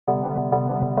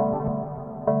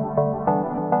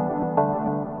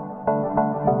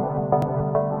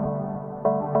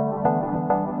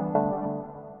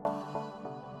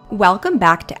Welcome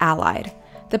back to Allied,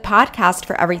 the podcast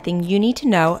for everything you need to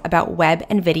know about web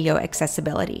and video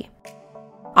accessibility.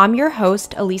 I'm your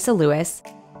host, Elisa Lewis,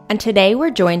 and today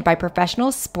we're joined by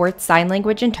professional sports sign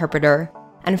language interpreter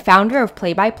and founder of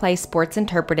Play-by-Play Sports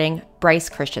Interpreting, Brice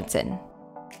Christianson.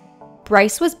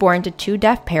 Brice was born to two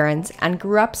deaf parents and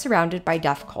grew up surrounded by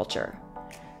deaf culture.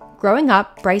 Growing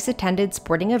up, Brice attended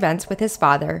sporting events with his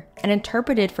father and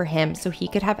interpreted for him so he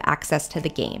could have access to the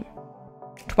game.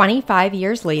 25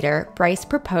 years later, Brice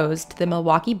proposed to the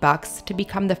Milwaukee Bucks to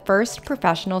become the first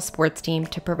professional sports team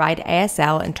to provide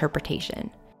ASL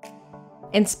interpretation.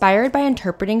 Inspired by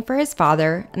interpreting for his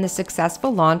father and the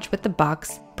successful launch with the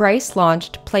Bucks, Brice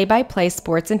launched Play-by-Play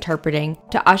Sports Interpreting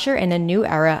to usher in a new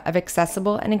era of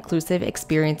accessible and inclusive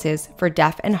experiences for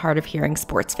deaf and hard of hearing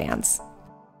sports fans.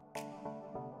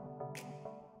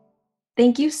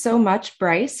 Thank you so much,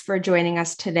 Brice, for joining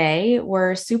us today.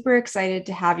 We're super excited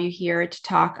to have you here to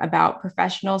talk about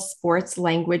professional sports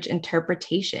language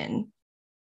interpretation.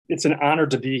 It's an honor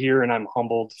to be here, and I'm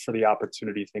humbled for the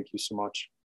opportunity. Thank you so much.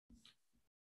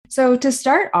 So to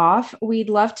start off, we'd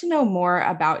love to know more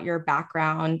about your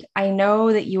background. I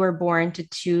know that you were born to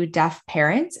two deaf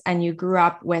parents and you grew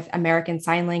up with American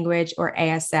Sign Language, or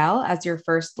ASL, as your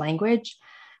first language.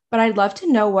 But I'd love to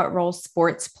know what role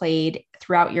sports played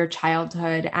throughout your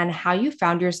childhood and how you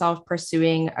found yourself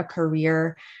pursuing a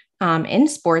career in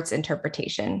sports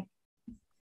interpretation.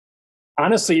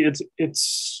 Honestly,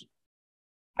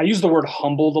 I use the word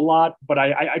humbled a lot, but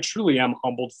I truly am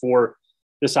humbled for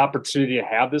this opportunity to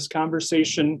have this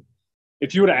conversation.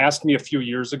 If you would have asked me a few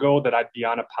years ago that I'd be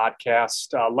on a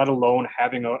podcast, let alone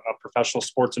having a professional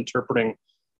sports interpreting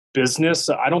business,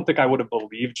 I don't think I would have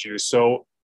believed you. So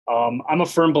I'm a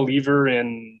firm believer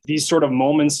in these sort of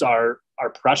moments are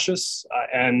precious.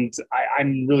 And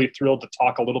I'm really thrilled to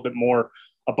talk a little bit more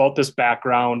about this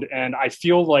background. And I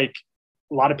feel like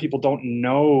a lot of people don't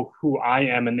know who I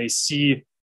am, and they see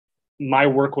my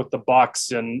work with the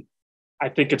Bucks. And I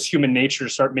think it's human nature to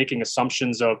start making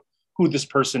assumptions of who this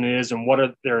person is and what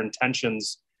are their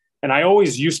intentions. And I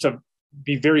always used to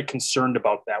be very concerned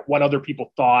about that, what other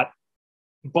people thought.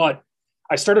 But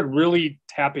I started really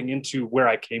tapping into where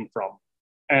I came from.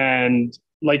 And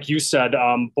like you said,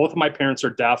 both of my parents are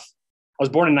deaf. I was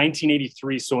born in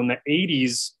 1983. So in the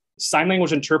 80s, sign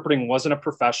language interpreting wasn't a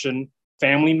profession.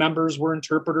 Family members were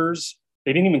interpreters.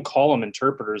 They didn't even call them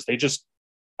interpreters. They just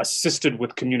assisted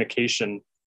with communication.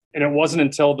 And it wasn't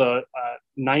until the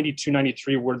 92,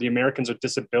 93 where the Americans with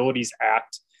Disabilities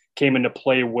Act came into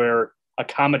play, where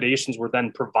accommodations were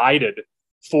then provided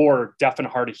for deaf and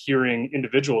hard of hearing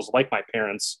individuals like my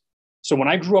parents. So when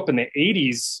I grew up in the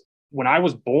 80s, when I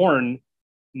was born,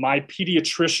 my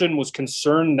pediatrician was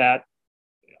concerned that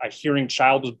a hearing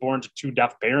child was born to two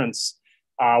deaf parents.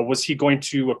 Was he going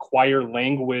to acquire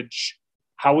language?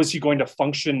 How was he going to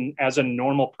function as a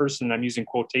normal person? I'm using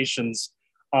quotations.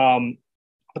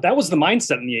 But that was the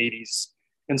mindset in the 80s.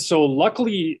 And so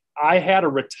luckily, I had a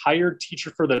retired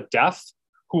teacher for the deaf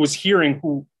who was hearing,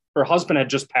 who her husband had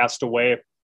just passed away.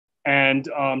 And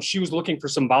she was looking for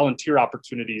some volunteer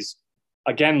opportunities.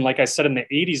 Again, like I said, in the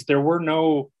 80s, there were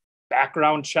no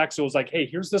background checks. It was like, hey,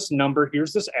 here's this number,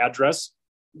 here's this address,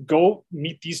 go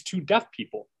meet these two deaf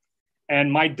people.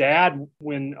 And my dad,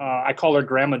 when I call her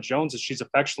Grandma Jones, as she's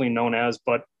affectionately known as,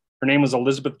 but her name was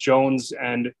Elizabeth Jones.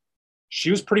 And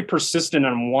she was pretty persistent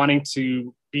on wanting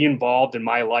to be involved in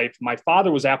my life. My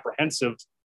father was apprehensive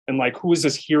and like, who is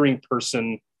this hearing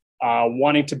person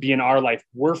wanting to be in our life?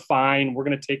 We're fine. We're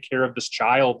going to take care of this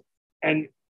child. And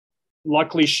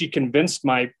luckily, she convinced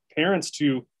my parents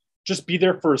to just be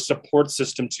there for a support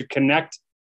system to connect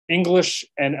English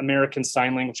and American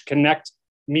Sign Language, connect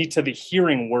me to the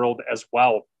hearing world as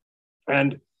well.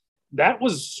 And that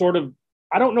was sort of,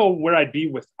 I don't know where I'd be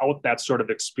without that sort of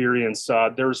experience.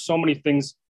 There's so many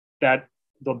things that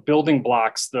the building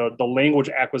blocks, the language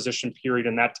acquisition period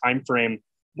in that time frame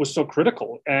was so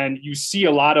critical. And you see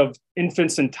a lot of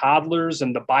infants and toddlers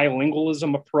and the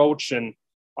bilingualism approach, and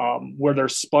where they're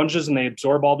sponges and they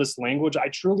absorb all this language. I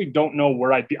truly don't know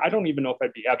where I'd be. I don't even know if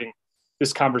I'd be having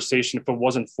this conversation if it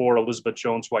wasn't for Elizabeth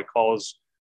Jones, who I call as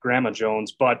Grandma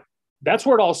Jones. But that's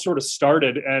where it all sort of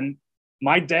started. And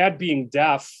my dad being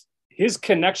deaf, his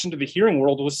connection to the hearing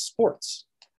world was sports.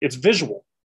 It's visual.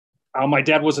 My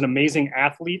dad was an amazing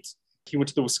athlete. He went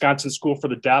to the Wisconsin School for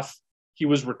the Deaf. He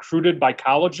was recruited by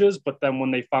colleges, but then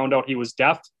when they found out he was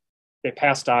deaf, they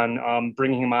passed on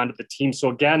bringing him onto the team. So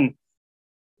again,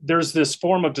 there's this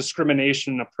form of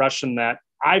discrimination and oppression that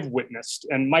I've witnessed.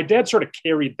 And my dad sort of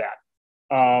carried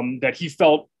that, that he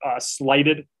felt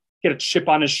slighted. He had a chip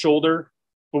on his shoulder.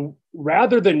 But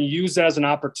rather than use as an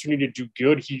opportunity to do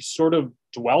good, he sort of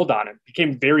dwelled on it,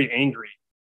 became very angry.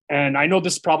 And I know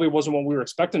this probably wasn't what we were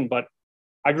expecting, but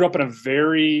I grew up in a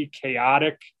very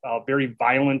chaotic, very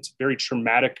violent, very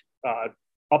traumatic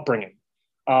upbringing.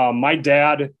 My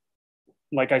dad,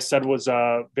 like I said, was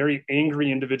a very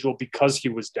angry individual because he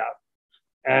was deaf.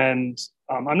 And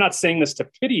I'm not saying this to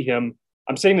pity him.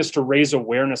 I'm saying this to raise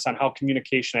awareness on how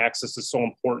communication access is so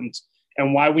important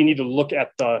and why we need to look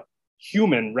at the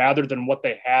human rather than what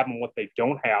they have and what they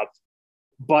don't have.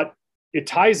 But it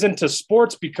ties into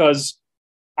sports because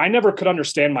I never could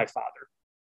understand my father.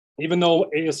 Even though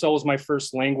ASL is my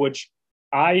first language,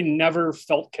 I never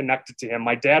felt connected to him.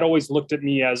 My dad always looked at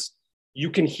me as, you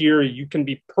can hear, you can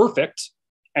be perfect.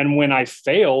 And when I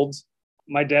failed,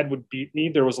 my dad would beat me.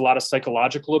 There was a lot of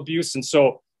psychological abuse. And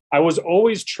so I was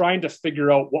always trying to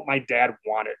figure out what my dad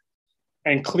wanted.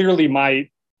 And clearly my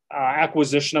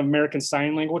acquisition of American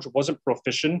Sign Language wasn't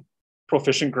proficient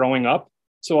growing up.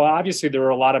 So obviously there were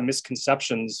a lot of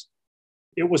misconceptions.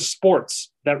 It was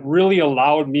sports that really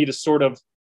allowed me to sort of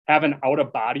have an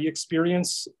out-of-body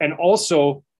experience. And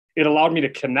also it allowed me to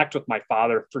connect with my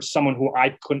father for someone who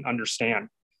I couldn't understand.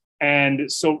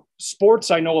 And so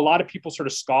sports, I know a lot of people sort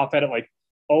of scoff at it like,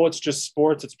 oh, it's just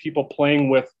sports. It's people playing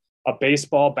with a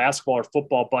baseball, basketball, or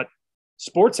football. But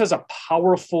sports has a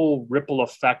powerful ripple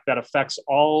effect that affects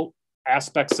all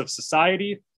aspects of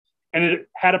society. And it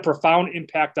had a profound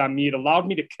impact on me. It allowed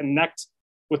me to connect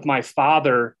with my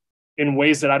father in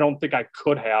ways that I don't think I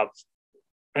could have.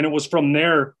 And it was from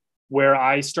there where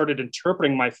I started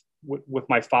interpreting with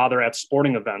my father at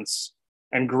sporting events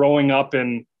and growing up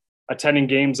and attending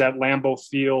games at Lambeau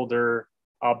Field or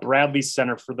Bradley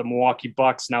Center for the Milwaukee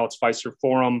Bucks. Now it's Fiserv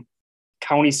Forum,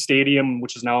 County Stadium,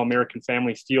 which is now American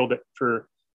Family Field for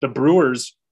the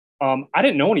Brewers. I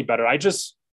didn't know any better.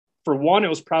 For one, it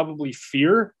was probably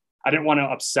fear. I didn't want to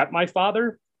upset my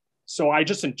father. So I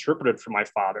just interpreted for my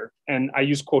father. And I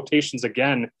use quotations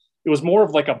again. It was more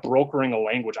of like a brokering a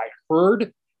language. I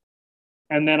heard,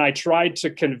 and then I tried to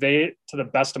convey it to the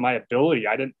best of my ability.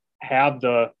 I didn't have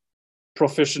the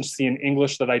proficiency in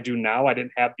English that I do now. I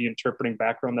didn't have the interpreting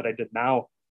background that I did now.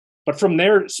 But from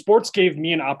there, sports gave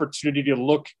me an opportunity to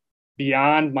look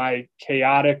beyond my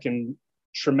chaotic and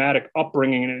traumatic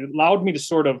upbringing. And it allowed me to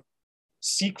sort of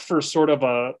seek for sort of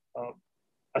a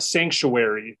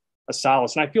sanctuary, a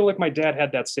solace. And I feel like my dad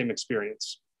had that same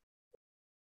experience.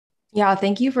 Yeah,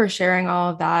 thank you for sharing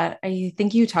all of that. I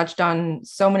think you touched on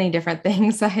so many different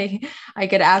things I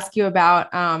could ask you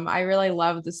about. I really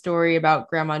love the story about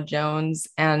Grandma Jones.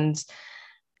 And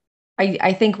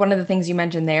I think one of the things you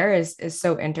mentioned there is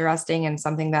so interesting and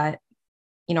something that,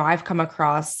 I've come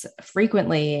across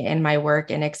frequently in my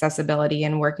work in accessibility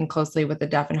and working closely with the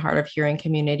deaf and hard of hearing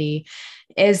community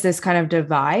is this kind of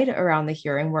divide around the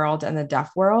hearing world and the deaf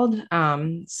world.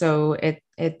 So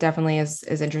it definitely is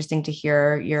interesting to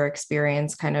hear your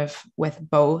experience kind of with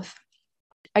both.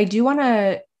 I do want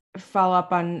to follow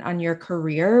up on your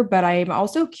career, but I'm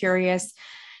also curious,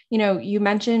 you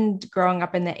mentioned growing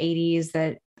up in the 80s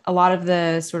that a lot of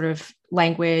the sort of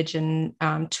language and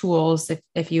tools,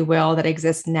 if you will, that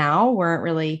exist now weren't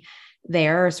really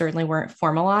there, or certainly weren't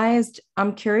formalized.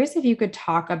 I'm curious if you could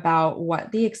talk about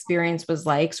what the experience was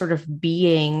like, sort of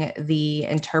being the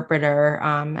interpreter.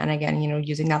 And again,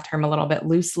 using that term a little bit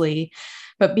loosely,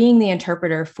 but being the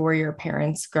interpreter for your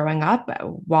parents growing up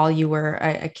while you were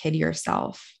a kid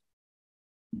yourself.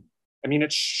 I mean,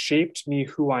 it shaped me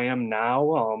who I am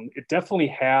now. It definitely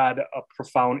had a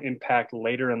profound impact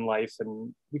later in life,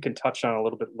 and we can touch on it a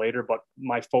little bit later, but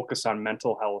my focus on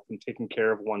mental health and taking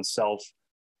care of oneself.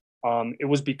 It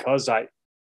was because I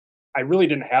really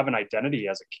didn't have an identity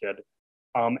as a kid.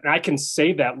 And I can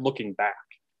say that looking back.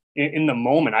 In the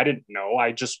moment, I didn't know.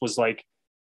 I just was like,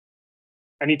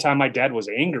 anytime my dad was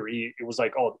angry, it was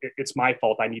like, oh, it's my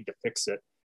fault. I need to fix it.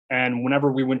 And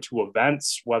whenever we went to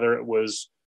events, whether it was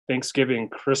Thanksgiving,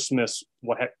 Christmas,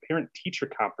 parent-teacher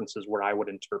conferences where I would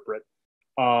interpret,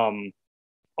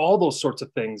 all those sorts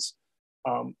of things.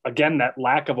 Again, that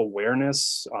lack of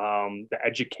awareness, the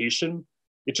education,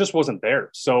 it just wasn't there.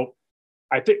 So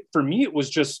I think for me, it was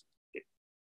just,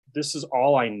 this is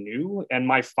all I knew. And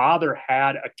my father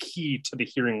had a key to the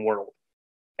hearing world.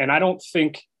 And I don't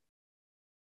think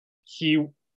he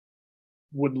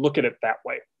would look at it that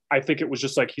way. I think it was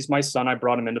just like, he's my son. I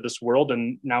brought him into this world,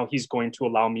 and now he's going to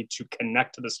allow me to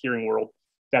connect to this hearing world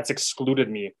that's excluded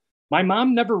me. My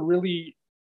mom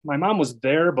was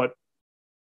there, but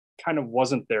kind of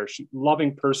wasn't there. She's a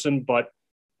loving person. But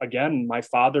again, my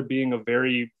father being a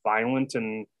very violent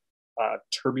and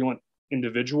turbulent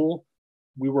individual,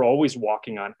 we were always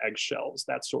walking on eggshells,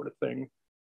 that sort of thing.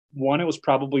 One, it was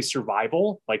probably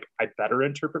survival. Like, I better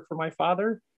interpret for my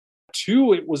father.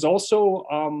 Two, it was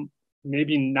also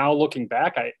maybe now looking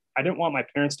back, I didn't want my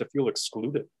parents to feel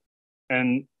excluded.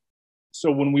 And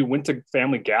so when we went to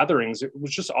family gatherings, it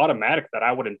was just automatic that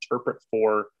I would interpret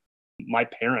for my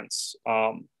parents.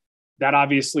 That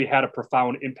obviously had a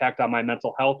profound impact on my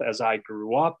mental health as I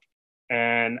grew up.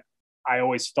 And I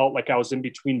always felt like I was in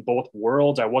between both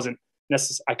worlds.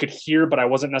 I could hear, but I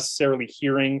wasn't necessarily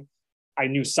hearing. I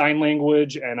knew sign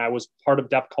language and I was part of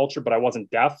deaf culture, but I wasn't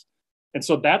deaf. And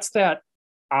so that's that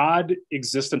odd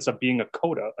existence of being a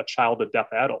CODA, a child of deaf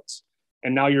adults.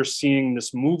 And now you're seeing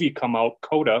this movie come out,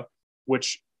 CODA,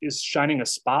 which is shining a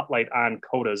spotlight on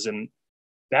CODAs. And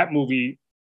that movie,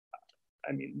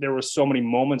 I mean, there were so many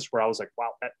moments where I was like,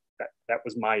 wow, that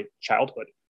was my childhood.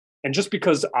 And just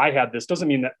because I had this doesn't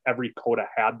mean that every CODA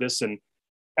had this and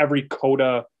every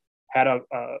CODA had a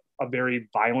very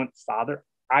violent father.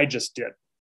 I just did.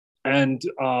 And,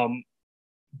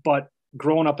 but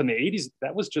growing up in the 80s,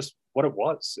 that was just what it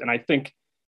was. And I think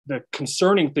the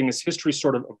concerning thing is history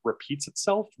sort of repeats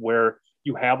itself, where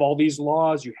you have all these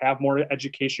laws, you have more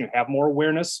education, you have more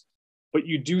awareness, but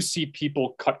you do see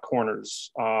people cut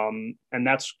corners. And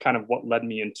that's kind of what led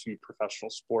me into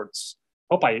professional sports.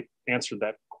 Hope I answered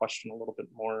that question a little bit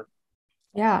more.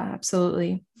 Yeah,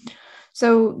 absolutely.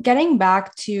 So getting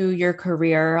back to your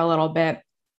career a little bit,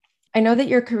 I know that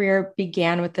your career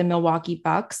began with the Milwaukee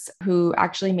Bucks, who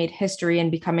actually made history in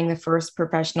becoming the first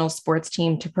professional sports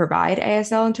team to provide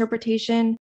ASL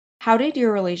interpretation. How did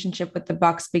your relationship with the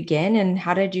Bucks begin, and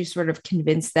how did you sort of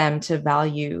convince them to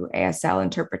value ASL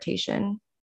interpretation?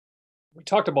 We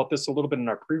talked about this a little bit in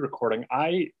our pre-recording.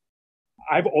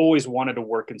 I've always wanted to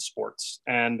work in sports.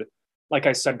 And like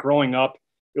I said, growing up,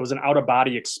 it was an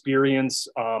out-of-body experience.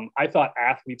 I thought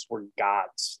athletes were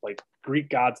gods, like Greek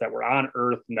gods that were on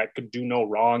earth and that could do no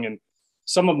wrong. And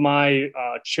some of my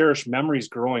cherished memories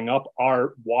growing up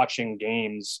are watching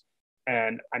games.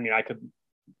 And I mean, I could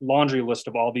laundry list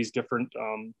of all these different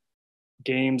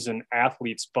games and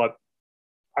athletes, but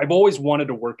I've always wanted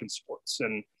to work in sports.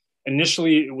 And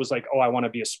initially it was like, oh, I want to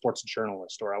be a sports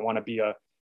journalist, or I want to be a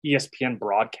ESPN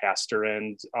broadcaster.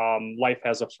 And life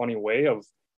has a funny way of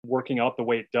working out the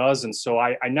way it does. And so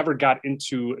I never got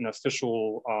into an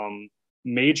official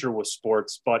major with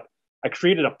sports, but I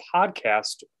created a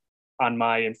podcast on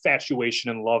my infatuation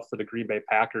and love for the Green Bay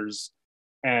Packers.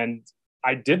 And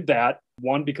I did that,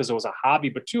 one, because it was a hobby,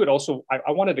 but two,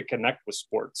 I wanted to connect with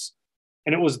sports.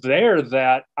 And it was there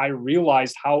that I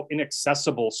realized how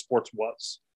inaccessible sports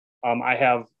was. I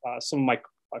have some of my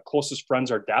closest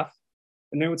friends are deaf,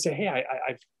 and they would say, hey,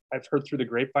 I've heard through the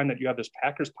grapevine that you have this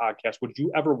Packers podcast. Would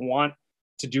you ever want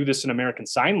to do this in American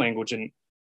Sign Language? And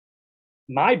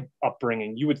my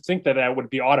upbringing, you would think that that would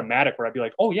be automatic, where I'd be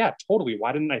like, oh yeah, totally.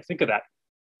 Why didn't I think of that?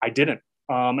 I didn't.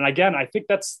 And again, I think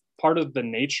that's part of the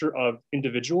nature of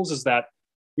individuals, is that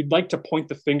we'd like to point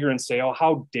the finger and say, oh,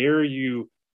 how dare you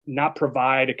not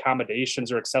provide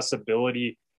accommodations or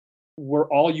accessibility? We're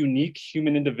all unique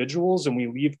human individuals and we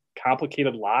lead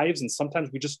complicated lives. And sometimes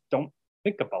we just don't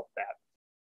think about that.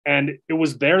 And it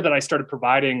was there that I started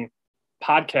providing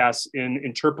podcasts in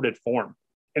interpreted form.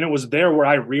 And it was there where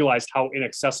I realized how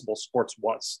inaccessible sports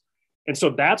was. And so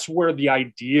that's where the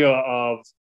idea of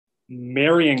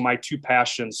marrying my two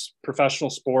passions, professional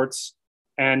sports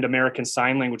and American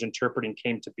Sign Language interpreting,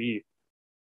 came to be.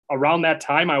 Around that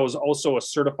time, I was also a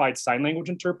certified sign language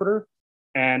interpreter.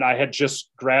 And I had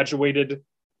just graduated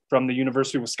from the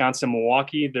University of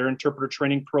Wisconsin-Milwaukee, their interpreter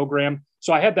training program.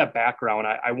 So I had that background.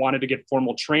 I wanted to get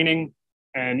formal training.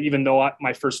 And even though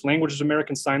my first language is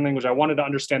American Sign Language, I wanted to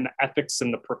understand the ethics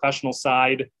and the professional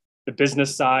side, the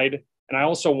business side. And I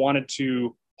also wanted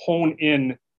to hone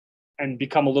in and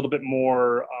become a little bit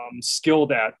more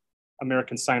skilled at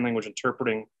American Sign Language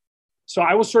interpreting. So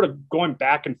I was sort of going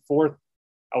back and forth.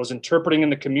 I was interpreting in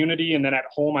the community, and then at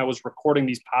home I was recording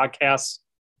these podcasts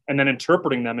and then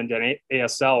interpreting them into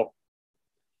ASL.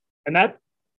 And that,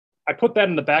 I put that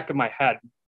in the back of my head.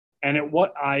 And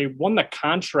I won the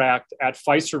contract at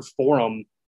Fiserv Forum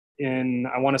in,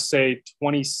 I want to say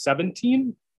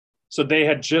 2017. So they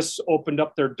had just opened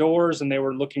up their doors and they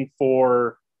were looking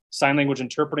for sign language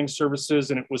interpreting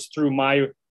services. And it was through my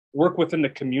work within the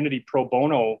community pro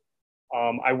bono.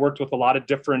 I worked with a lot of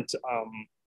different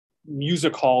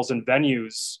music halls and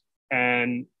venues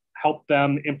and helped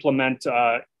them implement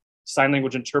sign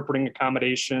language interpreting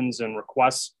accommodations and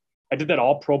requests. I did that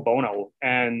all pro bono.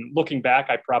 And looking back,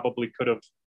 I probably could have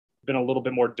been a little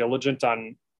bit more diligent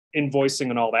on invoicing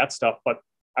and all that stuff, but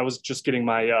I was just getting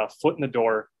my foot in the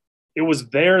door. It was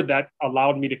there that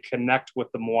allowed me to connect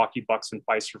with the Milwaukee Bucks and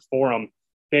Fiserv Forum.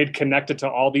 They had connected to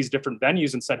all these different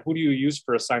venues and said, who do you use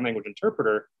for a sign language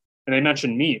interpreter? And they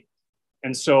mentioned me.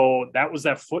 And so that was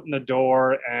that foot in the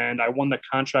door, and I won the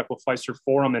contract with Fiserv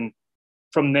Forum. And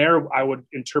from there, I would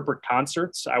interpret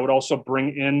concerts. I would also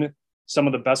bring in some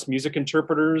of the best music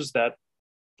interpreters that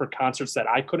for concerts that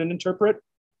I couldn't interpret.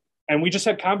 And we just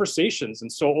had conversations.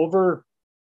 And so over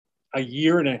a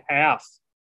year and a half,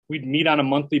 we'd meet on a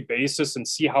monthly basis and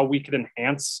see how we could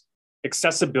enhance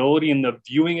accessibility in the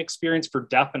viewing experience for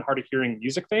deaf and hard of hearing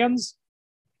music fans.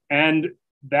 And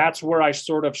that's where I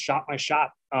sort of shot my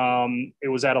shot. It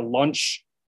was at a lunch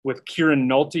with Kieran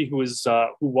Nolte, who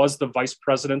was the vice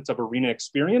president of Arena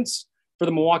Experience for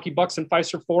the Milwaukee Bucks and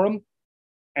Fiserv Forum.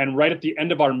 And right at the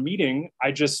end of our meeting,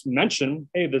 I just mentioned,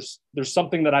 hey, there's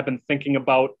something that I've been thinking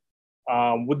about.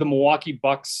 Would the Milwaukee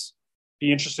Bucks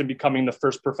be interested in becoming the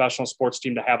first professional sports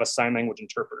team to have a sign language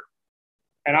interpreter?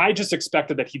 And I just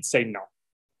expected that he'd say no,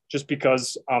 just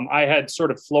because I had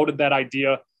sort of floated that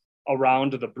idea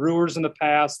around to the Brewers in the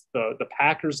past, the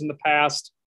Packers in the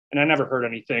past, and I never heard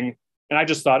anything. And I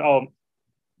just thought, oh,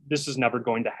 this is never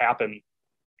going to happen.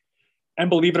 And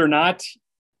believe it or not,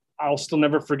 I'll still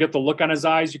never forget the look on his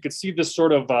eyes. You could see this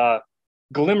sort of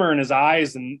glimmer in his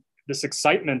eyes and this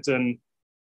excitement. And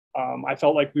I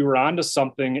felt like we were onto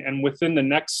something. And within the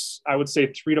next, I would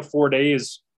say 3 to 4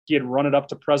 days, he had run it up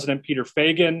to President Peter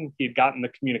Fagan. He had gotten the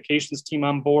communications team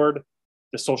on board,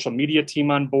 the social media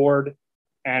team on board.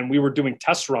 And we were doing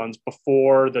test runs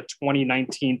before the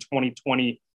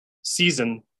 2019-2020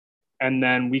 season. And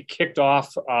then we kicked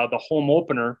off the home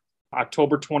opener,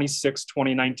 October 26,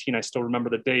 2019. I still remember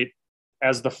the date,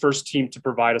 as the first team to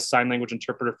provide a sign language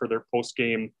interpreter for their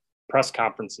post-game press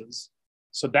conferences.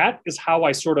 So that is how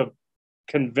I sort of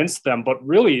convinced them. But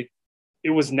really, it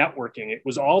was networking. It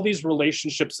was all these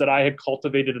relationships that I had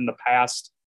cultivated in the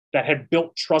past that had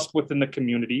built trust within the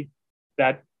community,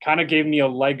 that kind of gave me a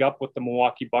leg up with the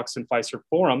Milwaukee Bucks and Fiserv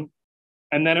Forum.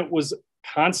 And then it was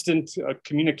constant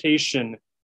communication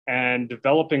and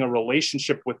developing a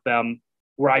relationship with them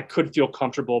where I could feel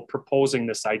comfortable proposing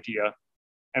this idea.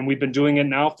 And we've been doing it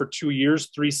now for 2 years,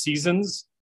 3 seasons.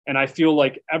 And I feel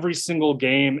like every single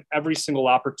game, every single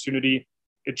opportunity,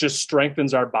 it just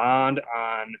strengthens our bond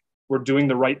on we're doing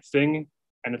the right thing.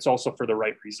 And it's also for the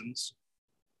right reasons.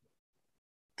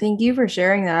 Thank you for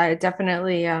sharing that. It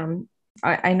definitely,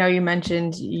 I know you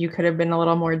mentioned you could have been a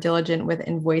little more diligent with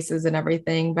invoices and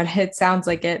everything, but it sounds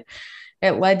like it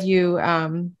led you,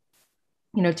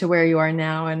 to where you are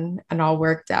now and all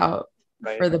worked out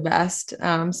right for the best.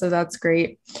 So that's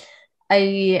great.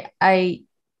 I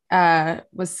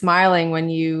was smiling when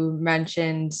you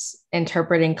mentioned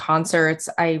interpreting concerts.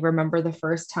 I remember the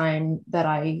first time that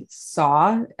I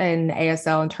saw an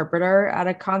ASL interpreter at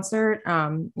a concert,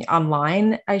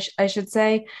 online, I should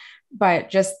say, but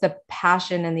just the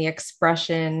passion and the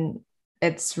expression,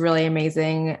 it's really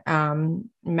amazing.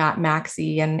 Matt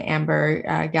Maxey and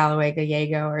Amber Galloway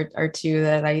Gallego are two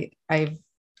that I've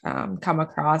come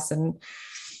across, and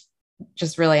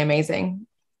just really amazing.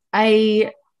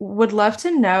 I would love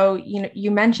to know, you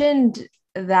mentioned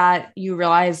that you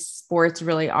realize sports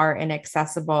really are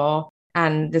inaccessible,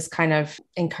 and this kind of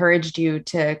encouraged you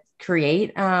to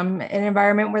create an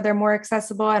environment where they're more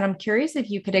accessible. And I'm curious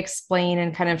if you could explain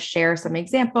and kind of share some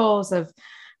examples of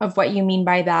what you mean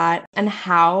by that, and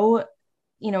how,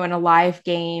 in a live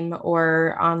game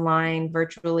or online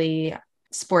virtually,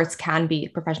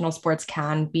 professional sports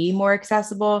can be more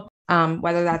accessible.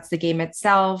 Whether that's the game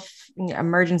itself,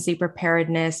 emergency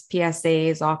preparedness,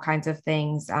 PSAs, all kinds of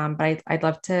things. But I'd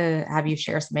love to have you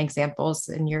share some examples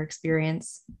in your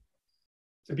experience.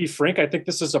 To be frank, I think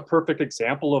this is a perfect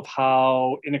example of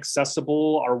how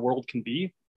inaccessible our world can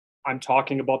be. I'm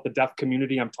talking about the deaf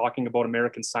community. I'm talking about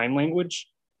American Sign Language.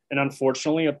 And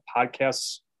unfortunately,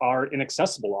 podcasts are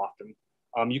inaccessible often.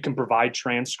 You can provide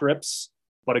transcripts,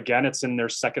 but again, it's in their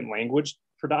second language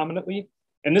predominantly.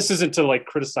 And this isn't to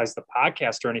criticize the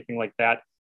podcast or anything like that,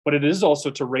 but it is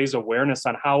also to raise awareness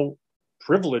on how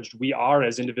privileged we are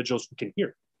as individuals who can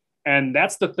hear. And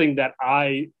that's the thing that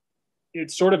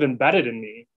it's sort of embedded in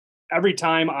me. Every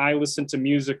time I listen to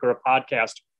music or a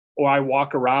podcast, or I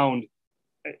walk around,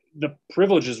 the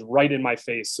privilege is right in my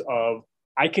face of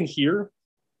I can hear.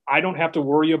 I don't have to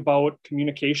worry about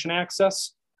communication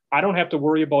access. I don't have to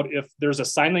worry about if there's a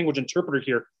sign language interpreter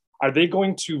here. Are they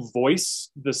going to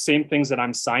voice the same things that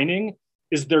I'm signing?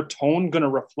 Is their tone going to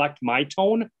reflect my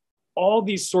tone? All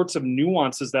these sorts of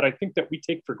nuances that I think that we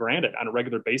take for granted on a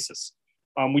regular basis.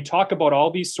 We talk about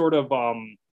all these sort of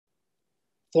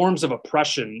forms of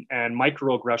oppression and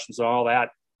microaggressions and all that.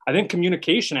 I think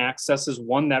communication access is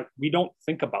one that we don't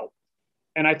think about.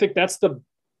 And I think that's the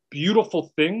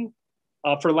beautiful thing,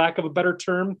 for lack of a better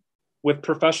term, with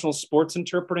professional sports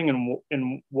interpreting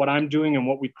and what I'm doing and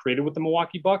what we've created with the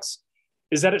Milwaukee Bucks,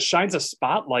 is that it shines a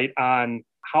spotlight on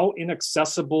how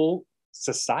inaccessible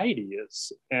society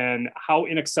is and how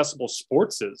inaccessible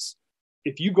sports is.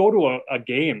 If you go to a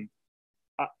game,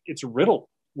 it's riddled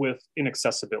with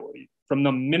inaccessibility. From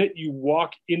the minute you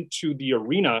walk into the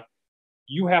arena,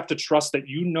 you have to trust that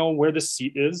you know where the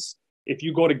seat is. If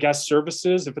you go to guest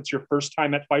services, if it's your first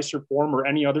time at Fiserv Forum or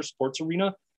any other sports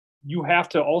arena, you have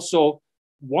to also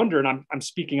wonder, and I'm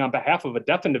speaking on behalf of a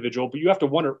deaf individual, but you have to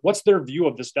wonder, what's their view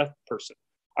of this deaf person?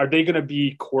 Are they going to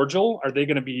be cordial? Are they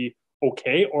going to be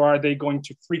okay? Or are they going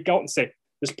to freak out and say,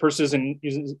 this person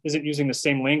isn't using the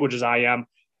same language as I am?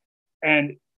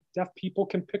 And deaf people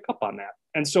can pick up on that.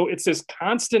 And so it's this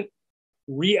constant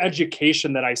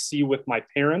re-education that I see with my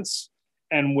parents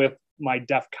and with my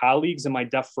deaf colleagues and my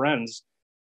deaf friends.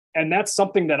 And that's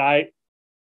something that I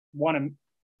want to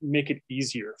make it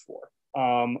easier for.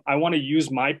 I want to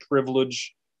use my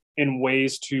privilege in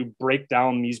ways to break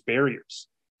down these barriers.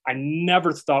 I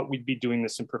never thought we'd be doing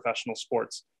this in professional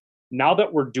sports. Now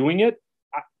that we're doing it,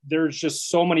 there's just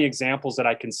so many examples that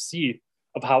I can see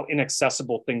of how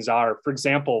inaccessible things are. For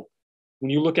example, when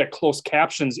you look at closed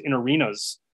captions in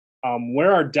arenas,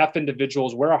 where are deaf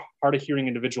individuals, where are hard of hearing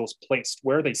individuals placed?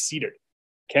 Where are they seated?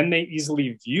 Can they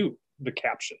easily view the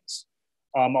captions?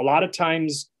 A lot of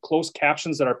times closed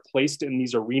captions that are placed in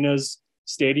these arenas,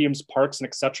 stadiums, parks, and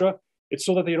etc., it's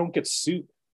so that they don't get sued.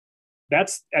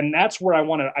 That's where I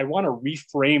want to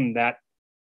reframe that.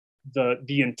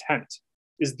 The intent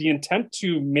is the intent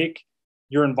to make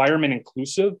your environment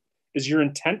inclusive. Is your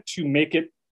intent to make it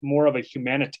more of a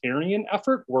humanitarian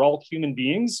effort? We're all human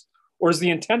beings. Or is the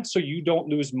intent so you don't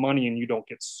lose money and you don't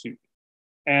get sued?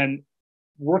 And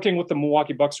working with the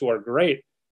Milwaukee Bucks, who are great,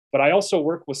 but I also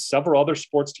work with several other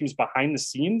sports teams behind the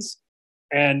scenes.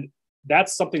 And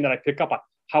that's something that I pick up on.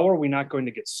 How are we not going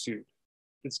to get sued?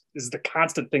 Is the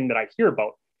constant thing that I hear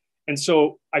about. And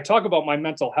so I talk about my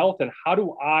mental health and how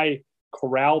do I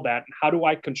corral that? And how do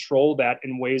I control that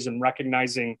in ways and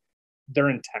recognizing their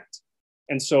intent?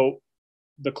 And so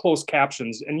the closed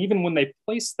captions, and even when they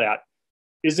place that,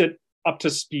 is it up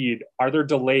to speed? Are there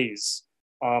delays?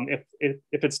 If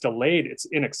it's delayed, it's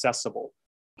inaccessible.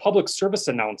 Public service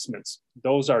announcements,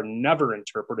 those are never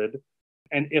interpreted.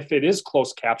 And if it is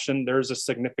closed caption, there's a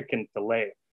significant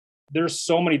delay. There's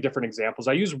so many different examples.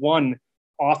 I use one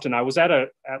often. I was at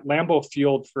Lambeau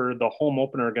Field for the home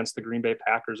opener against the Green Bay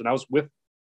Packers, and I was with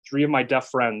 3 of my deaf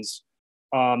friends.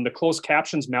 The closed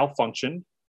captions malfunctioned,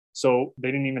 so they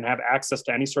didn't even have access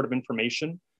to any sort of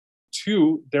information.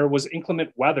 2, there was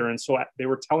inclement weather, and so they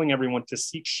were telling everyone to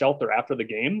seek shelter after the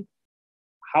game.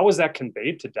 How is that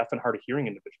conveyed to deaf and hard of hearing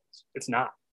individuals? It's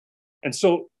not. And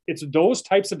so it's those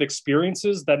types of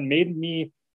experiences that made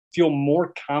me feel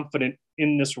more confident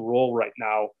in this role right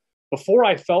now. Before,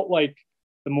 I felt like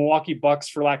the Milwaukee Bucks,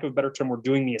 for lack of a better term, were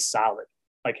doing me a solid.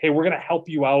 Like, hey, we're going to help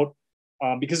you out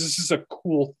because this is a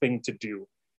cool thing to do.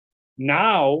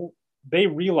 Now they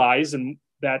realize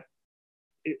that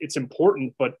it's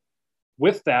important, but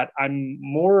with that, I'm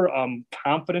more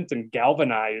confident and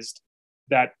galvanized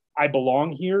that I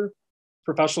belong here.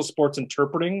 Professional sports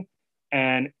interpreting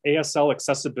and ASL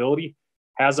accessibility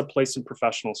has a place in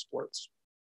professional sports.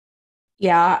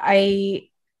 Yeah, I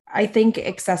think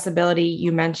accessibility,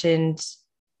 you mentioned,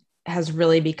 has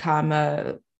really become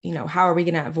how are we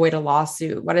going to avoid a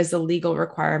lawsuit? What is the legal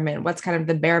requirement? What's kind of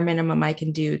the bare minimum I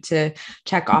can do to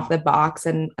check off the box?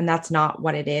 And that's not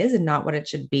what it is and not what it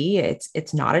should be.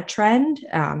 It's not a trend.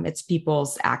 It's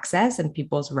people's access and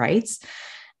people's rights.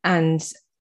 And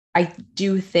I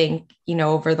do think,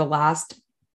 over the last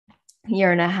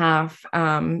year and a half,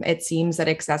 it seems that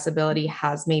accessibility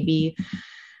has maybe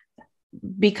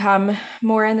become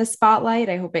more in the spotlight.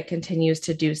 I hope it continues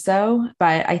to do so.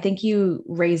 But I think you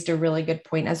raised a really good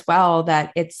point as well,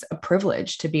 that it's a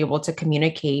privilege to be able to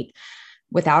communicate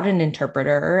without an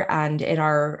interpreter and in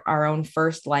our own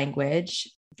first language.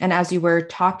 And as you were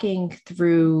talking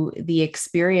through the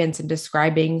experience and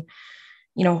describing,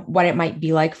 what it might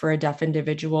be like for a deaf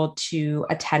individual to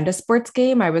attend a sports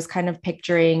game, I was kind of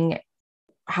picturing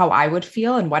how I would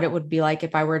feel and what it would be like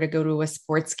if I were to go to a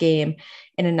sports game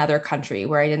in another country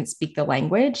where I didn't speak the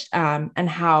language, and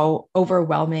how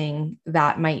overwhelming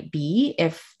that might be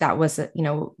if that was,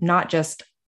 not just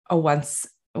a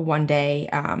one day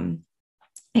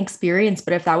experience,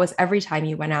 but if that was every time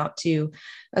you went out to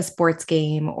a sports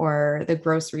game or the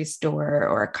grocery store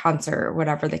or a concert, or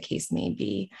whatever the case may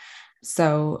be.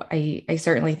 So I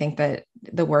certainly think that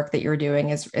the work that you're doing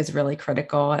is really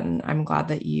critical, and I'm glad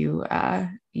that you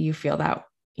feel that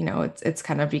it's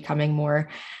kind of becoming more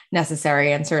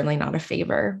necessary and certainly not a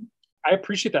favor. I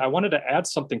appreciate that. I wanted to add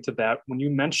something to that. When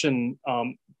you mention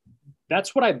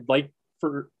that's what I'd like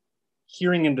for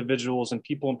hearing individuals and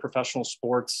people in professional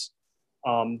sports,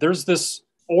 there's this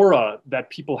aura that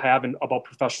people have about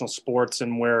professional sports,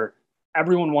 and where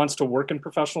everyone wants to work in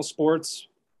professional sports,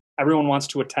 everyone wants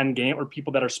to attend game, or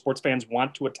people that are sports fans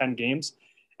want to attend games.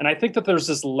 And I think that there's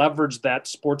this leverage that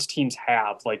sports teams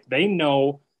have. Like, they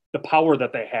know the power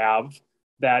that they have,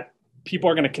 that people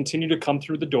are going to continue to come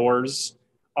through the doors.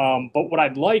 But what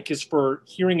I'd like is for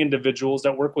hearing individuals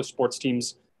that work with sports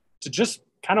teams to just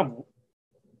kind of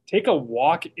take a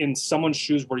walk in someone's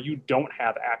shoes where you don't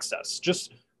have access.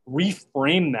 Just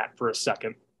reframe that for a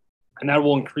second, and that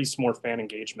will increase more fan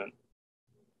engagement.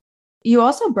 You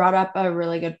also brought up a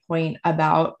really good point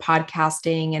about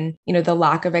podcasting and, the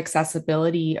lack of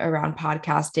accessibility around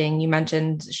podcasting. You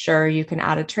mentioned, sure, you can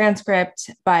add a transcript,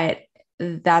 but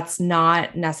that's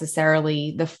not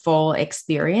necessarily the full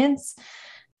experience.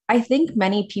 I think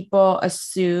many people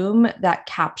assume that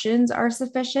captions are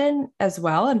sufficient as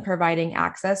well in providing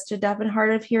access to deaf and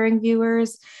hard of hearing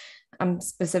viewers. I'm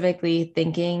specifically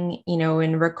thinking,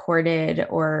 in recorded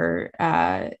or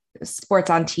sports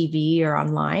on TV or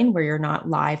online where you're not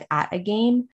live at a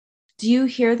game. Do you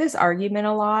hear this argument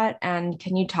a lot? And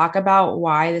can you talk about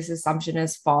why this assumption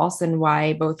is false and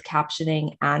why both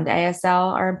captioning and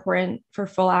ASL are important for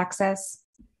full access?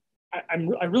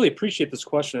 I really appreciate this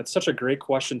question. It's such a great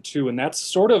question too. And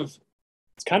that's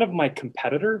it's kind of my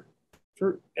competitor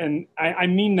and I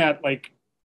mean that like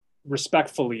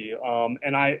respectfully.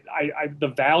 And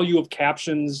the value of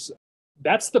captions,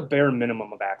 that's the bare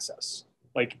minimum of access.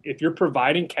 Like, if you're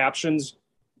providing captions,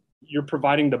 you're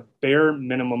providing the bare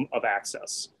minimum of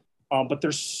access. But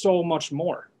there's so much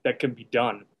more that can be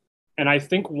done. And I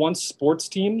think once sports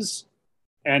teams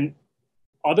and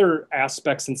other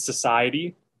aspects in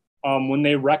society, when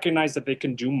they recognize that they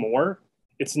can do more,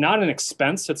 it's not an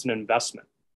expense, it's an investment.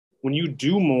 When you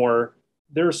do more,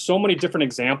 there are so many different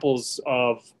examples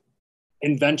of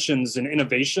inventions and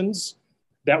innovations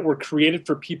that were created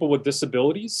for people with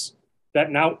disabilities that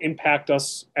now impact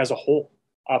us as a whole.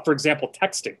 For example,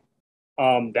 texting.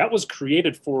 That was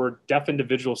created for deaf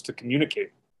individuals to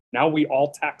communicate. Now we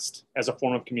all text as a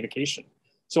form of communication.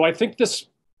 So I think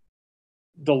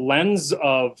the lens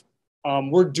of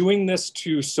we're doing this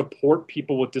to support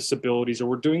people with disabilities, or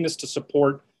we're doing this to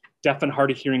support deaf and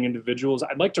hard of hearing individuals,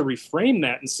 I'd like to reframe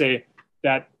that and say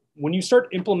that when you start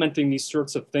implementing these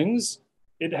sorts of things,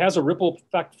 it has a ripple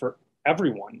effect for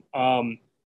everyone.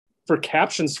 For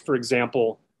captions, for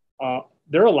example,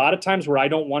 there are a lot of times where I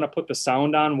don't want to put the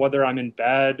sound on, whether I'm in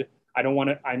bed, I'm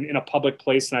in a public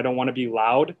place and I don't want to be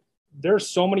loud. There are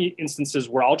so many instances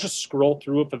where I'll just scroll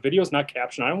through. If a video is not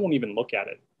captioned, I won't even look at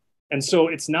it. And so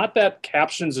it's not that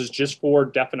captions is just for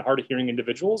deaf and hard of hearing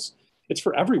individuals, it's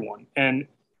for everyone. And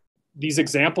these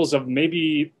examples of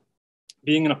maybe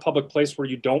being in a public place where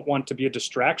you don't want to be a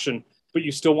distraction, but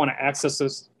you still want to access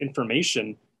this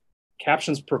information,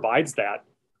 captions provides that.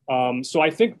 So I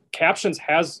think captions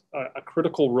has a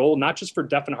critical role, not just for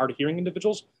deaf and hard of hearing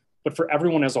individuals, but for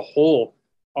everyone as a whole.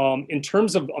 In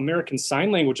terms of American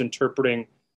Sign Language interpreting,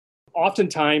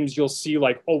 oftentimes you'll see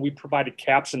like, oh, we provided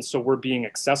captions, so we're being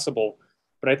accessible.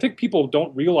 But I think people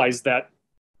don't realize that.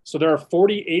 So there are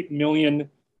 48 million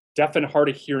deaf and hard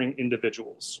of hearing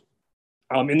individuals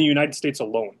in the United States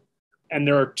alone. And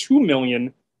there are 2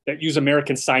 million that use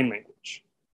American Sign Language.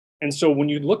 And so when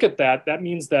you look at that, that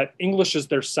means that English is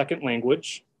their second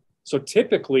language. So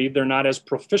typically they're not as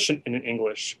proficient in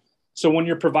English. So when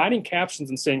you're providing captions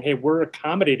and saying, hey, we're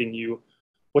accommodating you,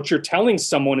 what you're telling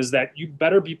someone is that you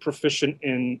better be proficient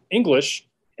in English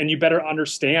and you better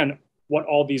understand what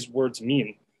all these words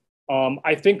mean.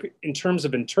 I think in terms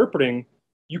of interpreting,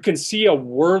 you can see a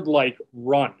word like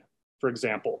run, for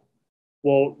example.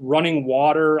 Well, running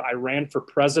water, I ran for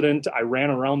president, I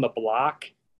ran around the block.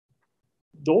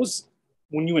 Those,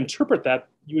 when you interpret that,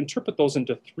 you interpret those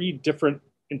into 3 different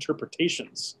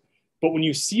interpretations. But when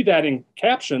you see that in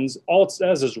captions, all it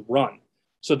says is run.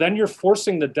 So then you're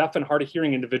forcing the deaf and hard of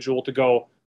hearing individual to go,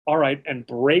 all right, and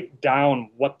break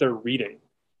down what they're reading.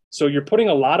 So you're putting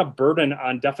a lot of burden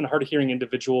on deaf and hard of hearing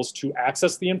individuals to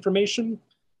access the information.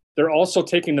 They're also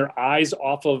taking their eyes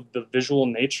off of the visual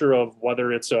nature of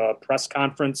whether it's a press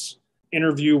conference,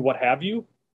 interview, what have you.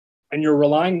 And you're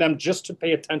relying them just to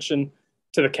pay attention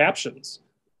to the captions.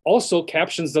 Also,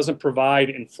 captions doesn't provide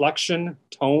inflection,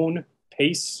 tone,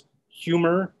 pace,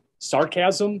 humor,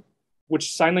 sarcasm,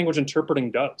 which sign language interpreting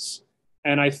does.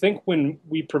 And I think when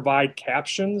we provide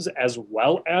captions as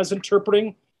well as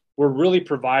interpreting, we're really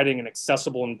providing an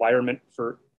accessible environment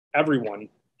for everyone.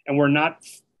 And we're not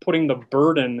putting the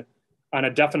burden on a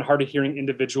deaf and hard of hearing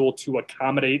individual to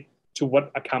accommodate to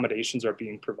what accommodations are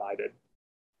being provided.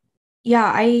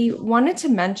 Yeah, I wanted to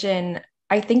mention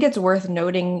I think it's worth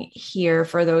noting here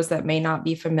for those that may not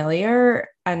be familiar,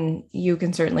 and you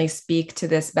can certainly speak to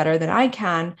this better than I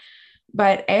can,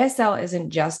 but ASL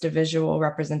isn't just a visual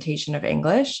representation of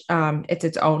English. It's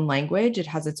its own language, it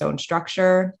has its own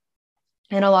structure.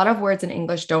 And a lot of words in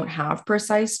English don't have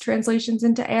precise translations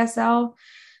into ASL.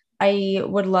 I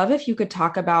would love if you could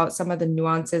talk about some of the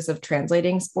nuances of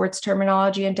translating sports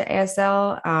terminology into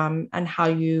ASL, and how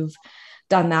you've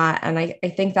done that. And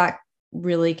I think that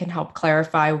really can help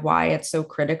clarify why it's so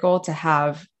critical to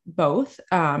have both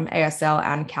ASL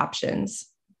and captions.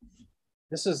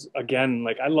 This is, again,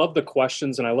 like, I love the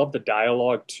questions and I love the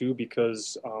dialogue too,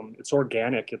 because it's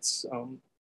organic.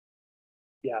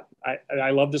 I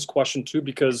love this question too,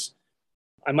 because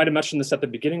I might have mentioned this at the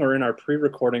beginning or in our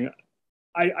pre-recording.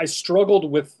 I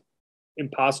struggled with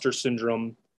imposter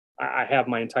syndrome. I have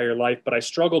my entire life, but I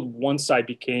struggled once I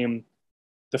became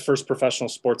the first professional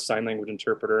sports sign language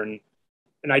interpreter, and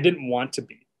I didn't want to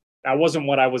be. That wasn't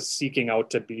what I was seeking out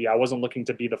to be. I wasn't looking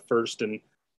to be the first, and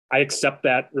I accept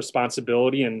that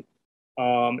responsibility, and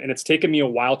it's taken me a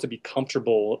while to be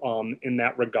comfortable in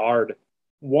that regard.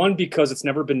 One, because it's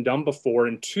never been done before,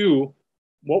 and two,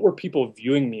 what were people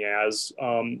viewing me as?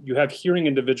 You have hearing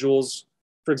individuals,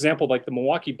 for example, like the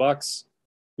Milwaukee Bucks.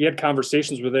 We had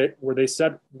conversations where they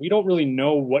said, we don't really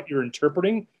know what you're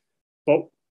interpreting, but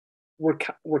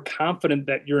we're confident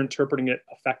that you're interpreting it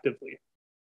effectively.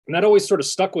 And that always sort of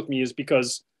stuck with me, is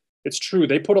because it's true.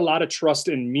 They put a lot of trust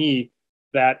in me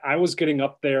that I was getting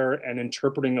up there and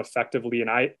interpreting effectively.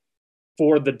 And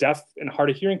for the deaf and hard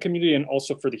of hearing community, and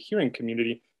also for the hearing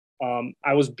community,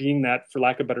 I was being that, for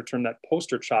lack of a better term, that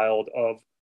poster child of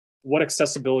what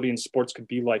accessibility in sports could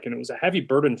be like. And it was a heavy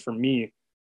burden for me.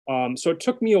 So it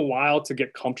took me a while to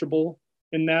get comfortable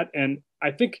in that. And I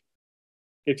think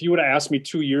if you would have asked me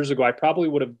 2 years ago, I probably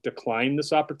would have declined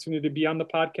this opportunity to be on the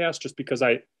podcast, just because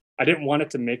I didn't want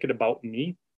it to make it about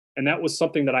me. And that was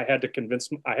something that I had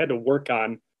to work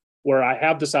on, where I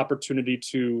have this opportunity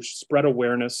to spread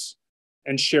awareness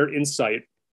and share insight.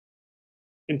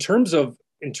 In terms of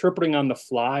interpreting on the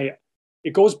fly,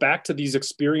 it goes back to these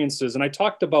experiences. And I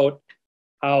talked about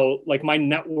how, like, my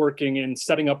networking and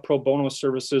setting up pro bono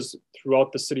services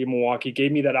throughout the city of Milwaukee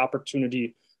gave me that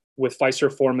opportunity with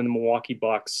Fiserv Forum and the Milwaukee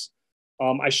Bucks.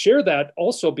 I share that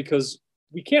also because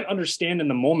we can't understand in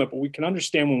the moment, but we can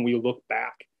understand when we look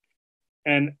back.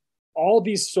 And all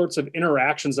these sorts of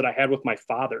interactions that I had with my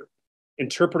father,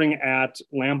 interpreting at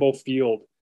Lambeau Field,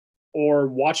 or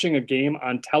watching a game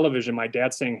on television, my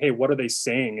dad saying, hey, what are they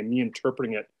saying? And me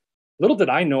interpreting it. Little did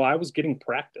I know I was getting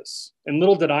practice. And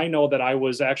little did I know that I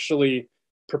was actually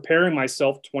preparing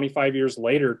myself 25 years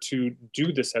later to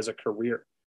do this as a career.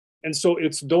 And so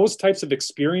it's those types of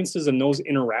experiences and those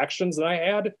interactions that I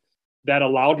had that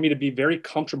allowed me to be very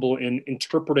comfortable in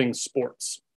interpreting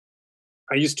sports.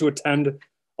 I used to attend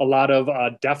a lot of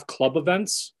deaf club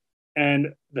events,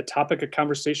 and the topic of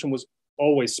conversation was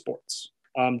always sports.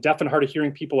 Deaf and hard of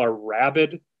hearing people are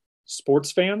rabid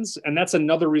sports fans. And that's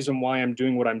another reason why I'm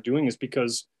doing what I'm doing, is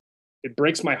because it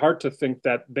breaks my heart to think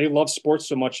that they love sports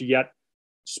so much, yet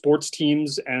sports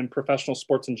teams and professional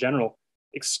sports in general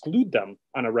exclude them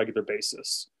on a regular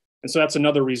basis. And so that's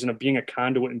another reason of being a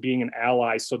conduit and being an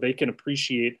ally, so they can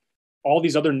appreciate all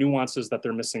these other nuances that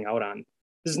they're missing out on.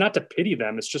 This is not to pity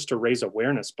them, it's just to raise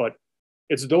awareness. But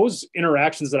it's those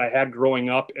interactions that I had growing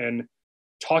up, and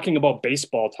talking about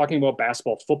baseball, talking about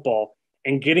basketball, football,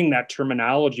 and getting that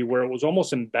terminology where it was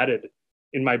almost embedded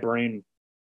in my brain.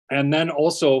 And then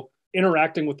also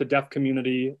interacting with the deaf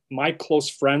community. My close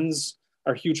friends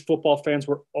are huge football fans.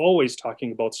 We're always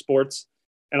talking about sports.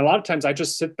 And a lot of times I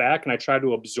just sit back and I try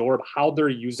to absorb how they're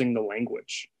using the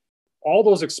language. All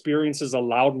those experiences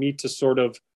allowed me to sort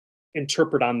of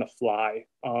interpret on the fly.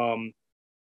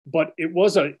 But it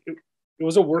was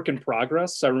a work in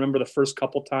progress. I remember the first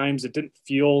couple times it didn't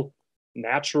feel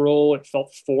natural. It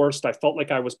felt forced. I felt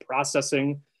like I was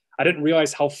processing. I didn't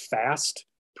realize how fast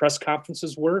press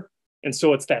conferences were. And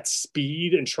so it's that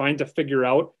speed and trying to figure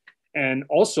out. And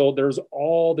also there's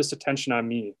all this attention on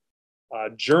me.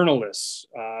 Journalists,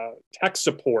 tech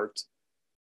support,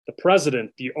 the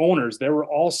president, the owners, they were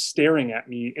all staring at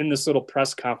me in this little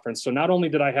press conference. So not only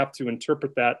did I have to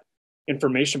interpret that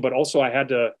information, but also I had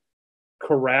to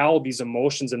corral these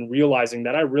emotions and realizing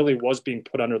that I really was being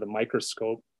put under the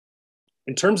microscope.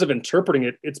 In terms of interpreting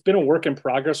it, it's been a work in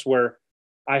progress where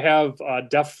I have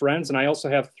deaf friends, and I also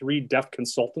have 3 deaf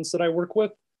consultants that I work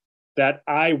with, that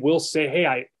I will say, hey,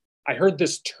 I heard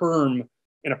this term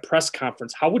in a press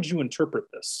conference. How would you interpret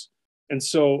this? And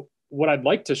so what I'd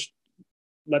like to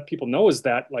let people know is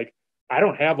that, like, I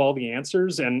don't have all the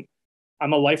answers, and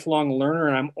I'm a lifelong learner,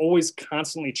 and I'm always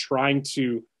constantly trying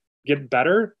to get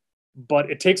better, but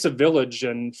it takes a village.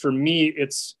 And for me,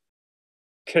 it's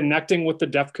connecting with the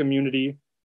deaf community,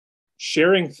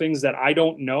 sharing things that I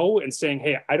don't know and saying,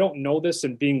 hey, I don't know this,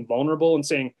 and being vulnerable and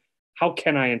saying, how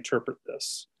can I interpret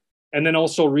this? And then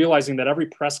also realizing that every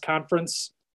press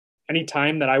conference,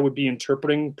 anytime that I would be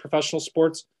interpreting professional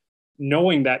sports,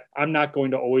 knowing that I'm not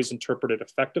going to always interpret it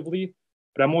effectively,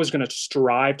 but I'm always going to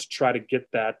strive to try to get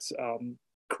that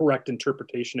correct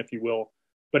interpretation, if you will.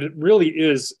 But it really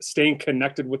is staying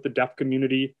connected with the deaf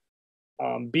community,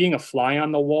 being a fly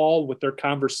on the wall with their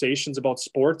conversations about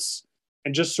sports,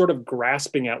 and just sort of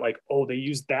grasping at like, oh, they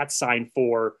use that sign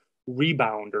for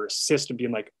rebound or assist, and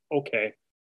being like, okay.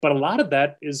 But a lot of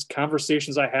that is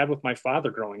conversations I had with my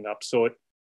father growing up. So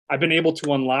I've been able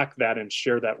to unlock that and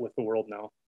share that with the world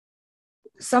now.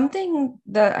 Something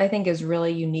that I think is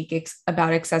really unique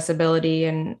about accessibility,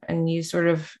 and you sort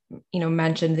of,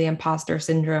 mentioned the imposter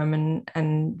syndrome,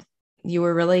 and you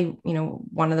were really,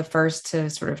 one of the first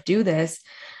to sort of do this.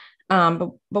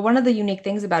 But one of the unique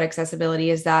things about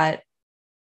accessibility is that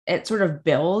it sort of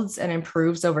builds and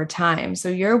improves over time. So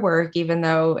your work, even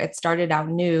though it started out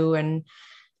new and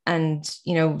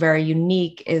very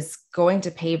unique, is going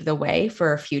to pave the way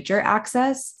for future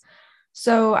access.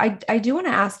 So I do want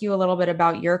to ask you a little bit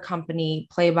about your company,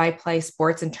 Play by Play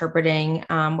Sports Interpreting,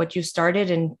 which you started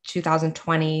in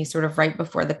 2020, sort of right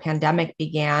before the pandemic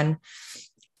began.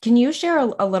 Can you share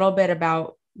a little bit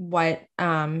about what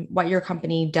your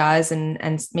company does,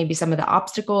 and maybe some of the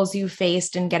obstacles you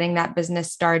faced in getting that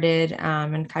business started,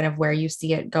 and kind of where you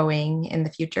see it going in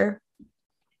the future?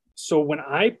 So when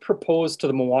I proposed to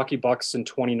the Milwaukee Bucks in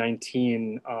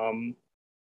 2019,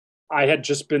 I had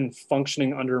just been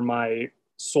functioning under my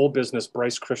sole business,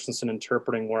 Brice Christianson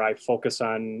Interpreting, where I focus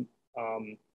on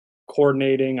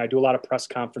coordinating. I do a lot of press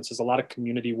conferences, a lot of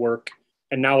community work,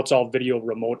 and now it's all video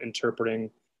remote interpreting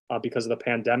because of the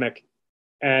pandemic.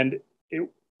 And it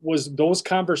was those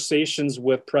conversations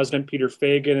with President Peter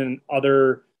Fagan and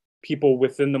other people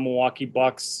within the Milwaukee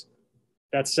Bucks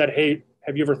that said, hey,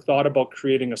 have you ever thought about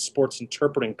creating a sports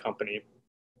interpreting company?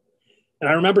 And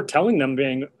I remember telling them,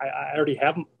 I already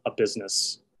have a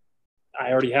business.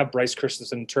 I already have Brice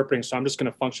Christianson Interpreting, so I'm just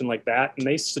going to function like that. And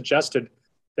they suggested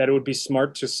that it would be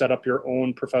smart to set up your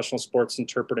own professional sports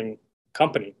interpreting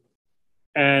company.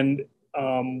 And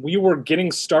we were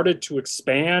getting started to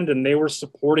expand, and they were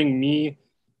supporting me.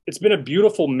 It's been a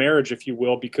beautiful marriage, if you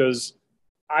will, because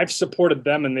I've supported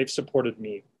them and they've supported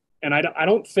me. And I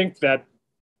don't think that,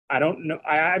 I don't know,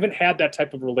 I haven't had that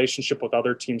type of relationship with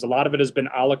other teams. A lot of it has been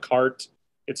a la carte.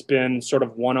 It's been sort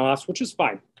of one-offs, which is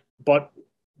fine. But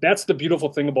that's the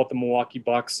beautiful thing about the Milwaukee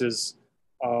Bucks is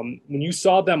when you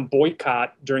saw them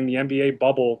boycott during the NBA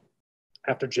bubble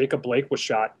after Jacob Blake was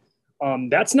shot,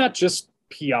 that's not just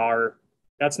PR.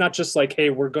 That's not just like, hey,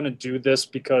 we're going to do this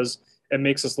because it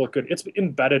makes us look good. It's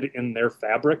embedded in their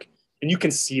fabric, and you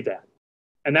can see that.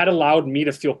 And that allowed me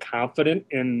to feel confident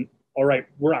in, all right,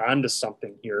 we're on to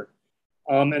something here.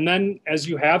 And then as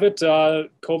you have it,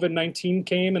 COVID-19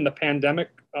 came and the pandemic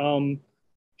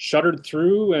shuttered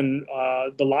through, and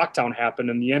the lockdown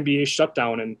happened and the NBA shut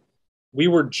down. And we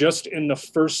were just in the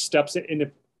first steps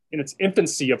in its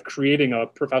infancy of creating a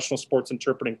professional sports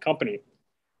interpreting company.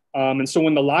 And so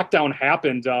when the lockdown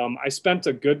happened, I spent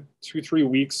a good 2-3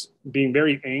 weeks being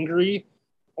very angry,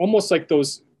 almost like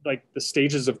the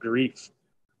stages of grief.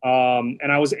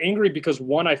 And I was angry because,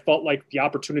 one, I felt like the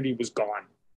opportunity was gone.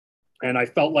 And I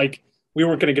felt like we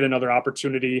weren't going to get another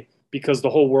opportunity because the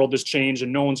whole world has changed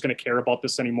and no one's going to care about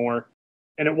this anymore.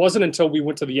 And it wasn't until we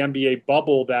went to the NBA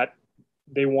bubble that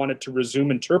they wanted to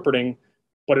resume interpreting,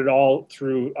 but it all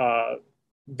through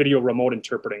video remote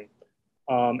interpreting.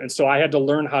 And so I had to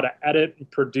learn how to edit and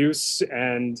produce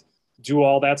and do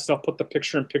all that stuff, put the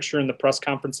picture-in-picture in the press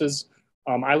conferences.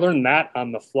 I learned that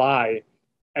on the fly.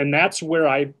 And that's where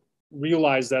I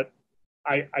realized that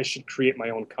I should create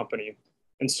my own company.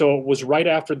 And so it was right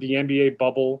after the NBA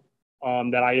bubble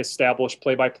that I established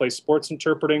Play-by-Play Sports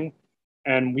Interpreting.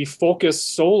 And we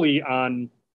focused solely on,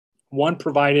 one,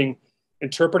 providing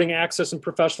interpreting access in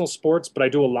professional sports, but I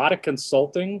do a lot of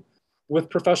consulting with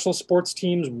professional sports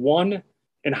teams, one,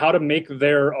 in how to make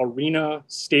their arena,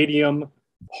 stadium,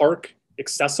 park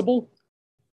accessible.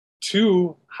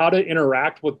 Two, how to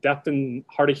interact with deaf and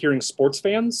hard of hearing sports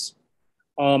fans.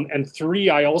 And three,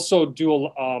 I also do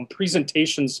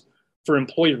presentations for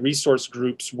employee resource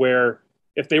groups where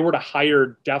if they were to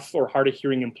hire deaf or hard of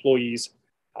hearing employees,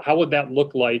 how would that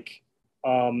look like?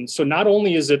 So not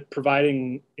only is it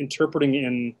providing interpreting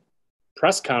in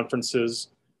press conferences,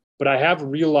 but I have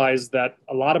realized that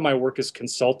a lot of my work is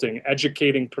consulting,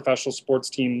 educating professional sports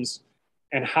teams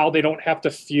and how they don't have to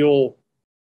feel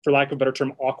for lack of a better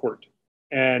term, awkward.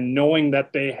 And knowing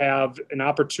that they have an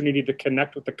opportunity to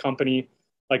connect with the company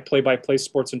like Play-by-Play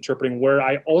Sports Interpreting, where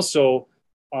I also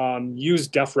use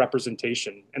deaf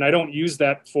representation. And I don't use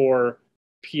that for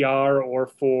PR or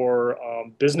for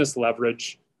business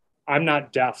leverage. I'm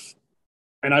not deaf,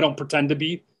 and I don't pretend to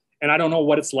be, and I don't know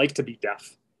what it's like to be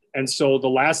deaf. And so the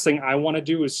last thing I want to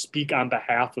do is speak on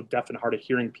behalf of deaf and hard of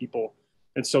hearing people.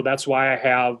 And so that's why I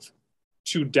have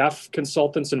 2 deaf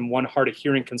consultants and 1 hard of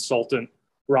hearing consultant,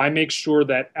 where I make sure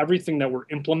that everything that we're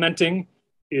implementing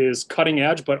is cutting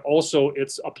edge, but also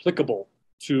it's applicable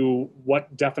to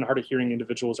what deaf and hard of hearing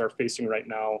individuals are facing right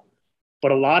now.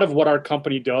 But a lot of what our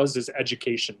company does is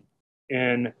education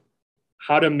and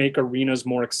how to make arenas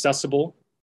more accessible.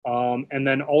 And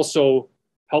then also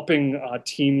helping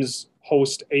teams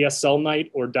host ASL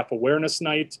night or deaf awareness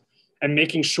night, and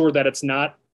making sure that it's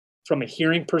not from a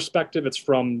hearing perspective, it's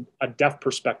from a deaf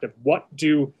perspective. What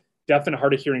do deaf and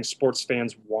hard of hearing sports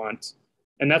fans want?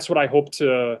 And that's what I hope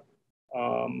to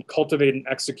cultivate and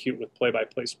execute with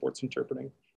Play-by-Play Sports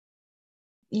Interpreting.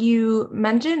 You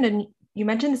mentioned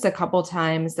this a couple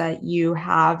times, that you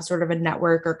have sort of a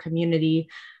network or community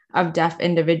of deaf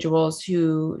individuals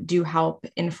who do help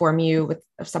inform you with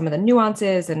some of the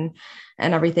nuances and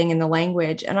everything in the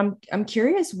language. And I'm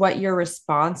curious what your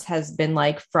response has been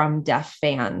like from deaf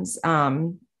fans.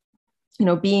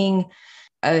 Being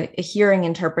a hearing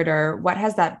interpreter, what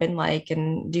has that been like?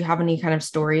 And do you have any kind of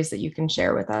stories that you can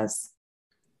share with us?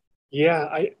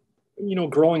 Yeah,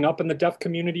 growing up in the deaf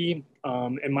community,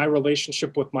 and my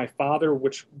relationship with my father,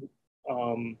 which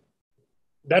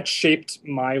that shaped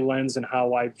my lens and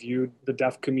how I viewed the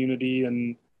deaf community.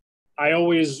 And I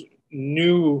always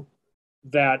knew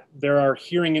that there are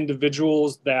hearing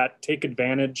individuals that take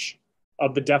advantage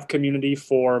of the deaf community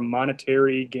for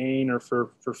monetary gain or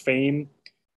for fame.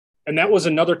 And that was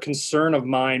another concern of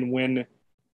mine when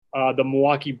the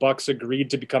Milwaukee Bucks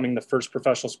agreed to becoming the first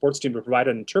professional sports team to provide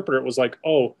an interpreter. It was like,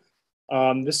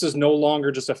 this is no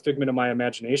longer just a figment of my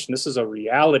imagination. This is a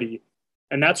reality.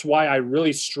 And that's why I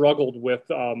really struggled with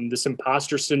this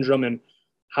imposter syndrome and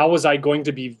how was I going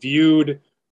to be viewed?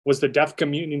 Was the deaf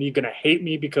community going to hate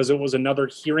me because it was another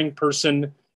hearing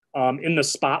person in the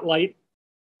spotlight?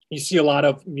 You see a lot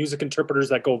of music interpreters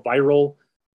that go viral,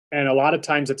 and a lot of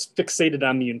times it's fixated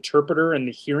on the interpreter and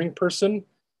the hearing person,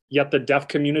 yet the deaf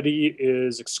community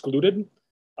is excluded.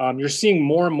 You're seeing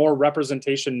more and more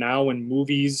representation now in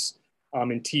movies,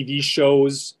 in TV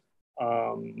shows,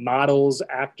 models,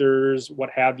 actors, what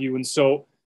have you. And so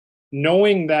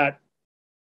knowing that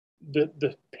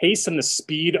the pace and the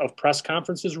speed of press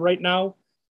conferences right now,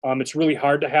 it's really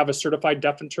hard to have a certified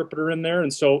deaf interpreter in there.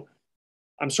 And so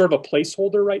I'm sort of a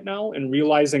placeholder right now, and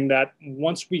realizing that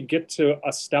once we get to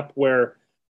a step where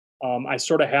I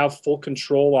sort of have full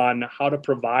control on how to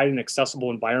provide an accessible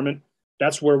environment,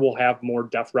 that's where we'll have more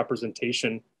deaf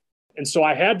representation. And so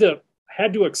I had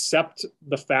to accept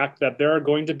the fact that there are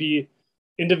going to be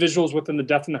individuals within the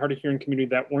deaf and the hard of hearing community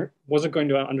that wasn't going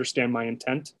to understand my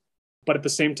intent, but at the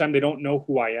same time, they don't know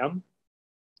who I am.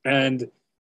 And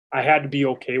I had to be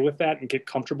okay with that and get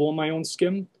comfortable in my own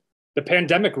skin. The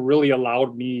pandemic really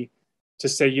allowed me to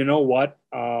say, you know what,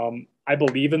 I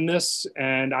believe in this.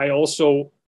 And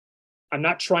I'm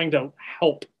not trying to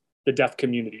help the deaf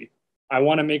community. I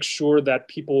want to make sure that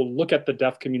people look at the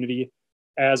deaf community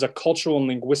as a cultural and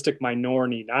linguistic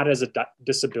minority, not as a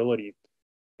disability.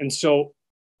 And so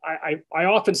I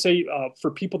often say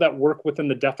for people that work within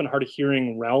the deaf and hard of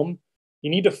hearing realm, you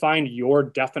need to find your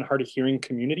deaf and hard of hearing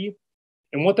community.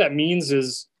 And what that means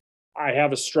is I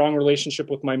have a strong relationship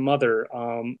with my mother.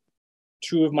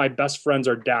 2 of my best friends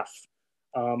are deaf.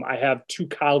 I have 2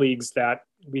 colleagues that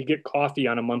we get coffee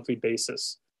on a monthly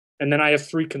basis. And then I have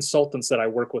 3 consultants that I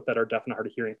work with that are deaf and hard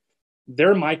of hearing.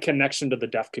 They're my connection to the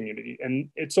deaf community. And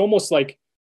it's almost like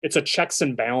it's a checks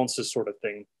and balances sort of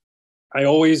thing. I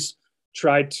always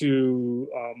try to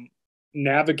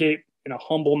navigate in a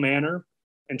humble manner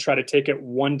and try to take it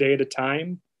one day at a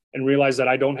time and realize that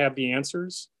I don't have the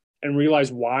answers and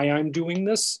realize why I'm doing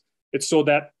this. It's so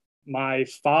that my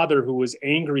father, who was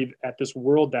angry at this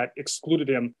world that excluded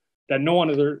him, that no one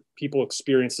other people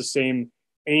experience the same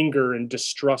anger and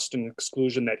distrust and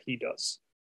exclusion that he does.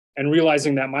 And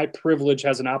realizing that my privilege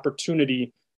has an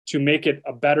opportunity to make it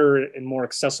a better and more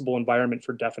accessible environment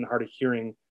for deaf and hard of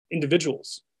hearing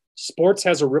individuals. Sports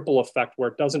has a ripple effect where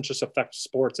it doesn't just affect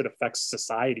sports, it affects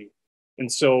society.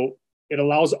 And so it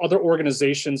allows other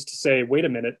organizations to say, wait a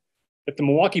minute, if the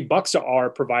Milwaukee Bucks are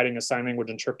providing a sign language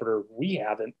interpreter, we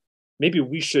haven't, maybe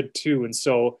we should too. And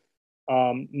so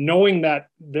knowing that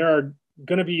there are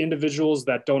going to be individuals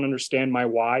that don't understand my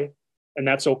why, and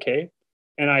that's okay.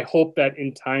 And I hope that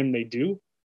in time they do.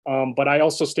 But I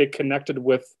also stay connected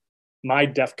with my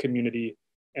deaf community,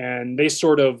 and they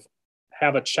sort of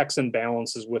have a checks and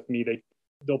balances with me.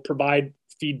 They'll provide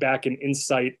feedback and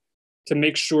insight to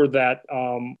make sure that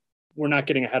we're not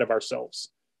getting ahead of ourselves.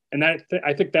 And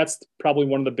I think that's probably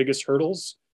one of the biggest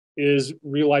hurdles, is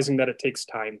realizing that it takes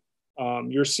time.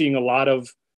 You're seeing a lot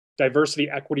of diversity,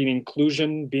 equity, and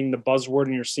inclusion being the buzzword,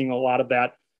 and you're seeing a lot of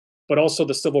that, but also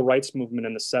the civil rights movement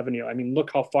in the 70s. I mean,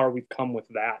 look how far we've come with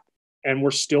that. And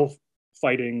we're still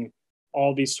fighting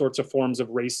all these sorts of forms of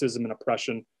racism and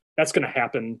oppression. That's going to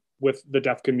happen with the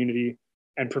deaf community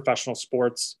and professional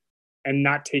sports, and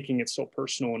not taking it so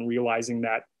personal and realizing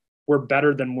that we're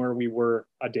better than where we were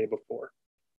a day before.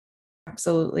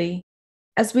 Absolutely.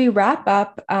 As we wrap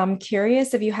up, I'm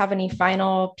curious if you have any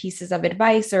final pieces of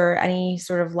advice or any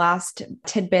sort of last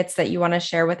tidbits that you want to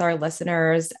share with our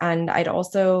listeners. And I'd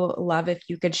also love if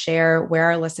you could share where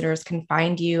our listeners can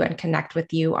find you and connect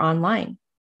with you online.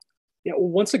 Yeah, well,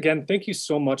 once again, thank you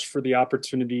so much for the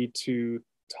opportunity to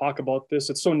talk about this.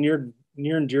 It's so near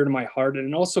and dear to my heart. And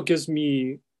it also gives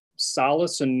me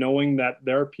solace in knowing that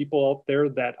there are people out there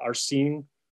that are seeing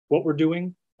what we're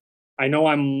doing. I know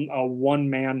I'm a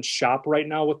one-man shop right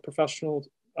now with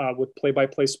with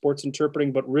play-by-play sports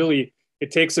interpreting, but really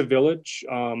it takes a village.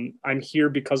 I'm here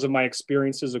because of my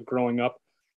experiences of growing up.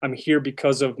 I'm here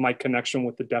because of my connection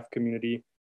with the deaf community.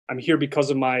 I'm here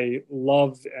because of my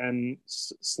love and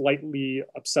slightly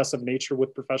obsessive nature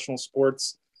with professional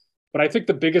sports. But I think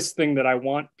the biggest thing that I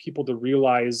want people to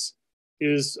realize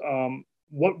is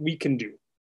what we can do,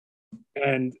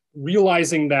 and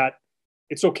realizing that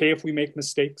it's okay if we make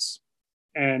mistakes.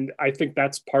 And I think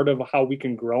that's part of how we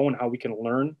can grow and how we can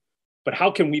learn. But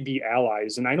how can we be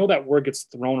allies? And I know that word gets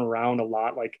thrown around a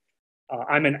lot, like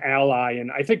I'm an ally. And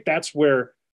I think that's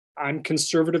where I'm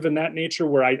conservative in that nature,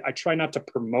 where I try not to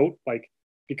promote,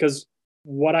 because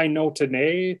what I know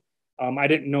today, I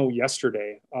didn't know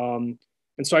yesterday. And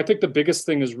so I think the biggest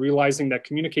thing is realizing that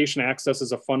communication access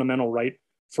is a fundamental right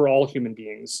for all human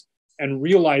beings, and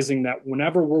realizing that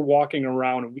whenever we're walking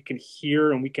around and we can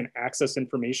hear and we can access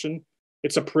information,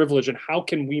 it's a privilege. And how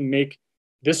can we make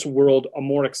this world a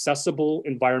more accessible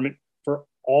environment for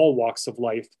all walks of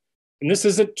life? And this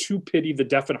isn't to pity the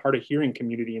deaf and hard of hearing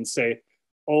community and say,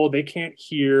 oh, they can't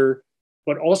hear,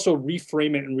 but also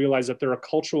reframe it and realize that they're a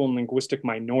cultural and linguistic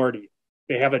minority.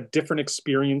 They have a different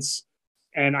experience.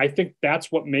 And I think that's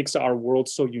what makes our world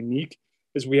so unique,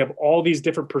 is we have all these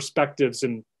different perspectives.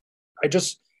 And I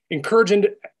just encourage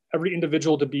every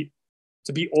individual to be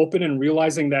open, and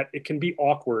realizing that it can be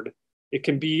awkward, it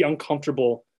can be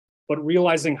uncomfortable, but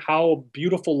realizing how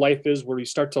beautiful life is, where you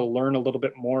start to learn a little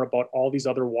bit more about all these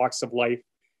other walks of life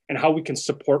and how we can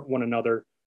support one another.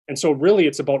 And so really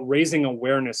it's about raising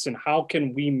awareness, and how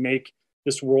can we make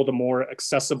this world a more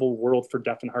accessible world for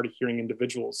deaf and hard of hearing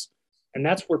individuals. And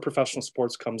that's where professional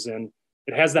sports comes in.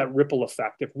 It has that ripple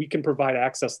effect. If we can provide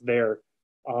access there,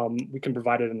 we can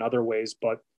provide it in other ways.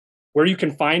 But where you can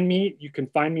find me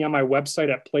on my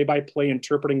website at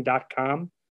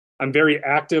playbyplayinterpreting.com. I'm very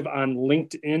active on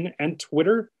LinkedIn and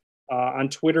Twitter. On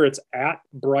Twitter, it's at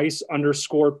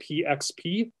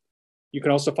Brice_PXP. You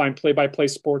can also find Play-by-Play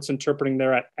Sports Interpreting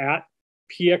there at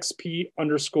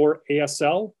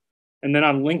PXP_ASL. And then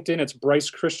on LinkedIn, it's Brice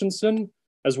Christianson,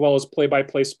 as well as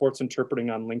Play-by-Play Sports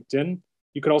Interpreting on LinkedIn.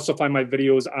 You can also find my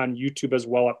videos on YouTube as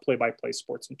well at Play-by-Play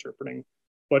Sports Interpreting.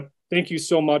 But thank you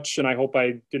so much, and I hope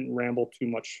I didn't ramble too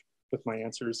much with my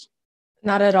answers.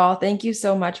 Not at all. Thank you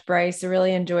so much, Brice. I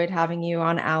really enjoyed having you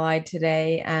on Allied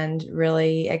today, and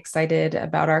really excited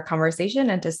about our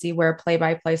conversation and to see where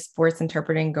play-by-play sports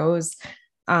interpreting goes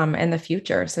in the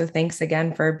future. So thanks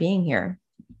again for being here.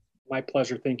 My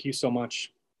pleasure. Thank you so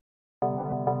much.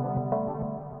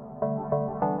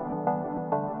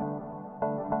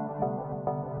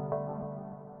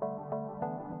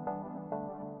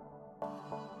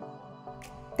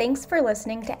 Thanks for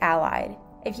listening to Allied.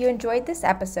 If you enjoyed this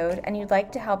episode and you'd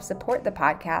like to help support the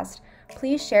podcast,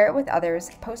 please share it with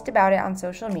others, post about it on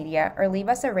social media, or leave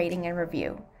us a rating and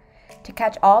review. To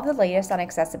catch all of the latest on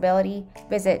accessibility,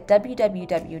 visit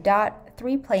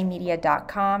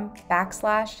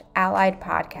www.3playmedia.com/Allied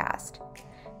Podcast.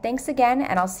 Thanks again,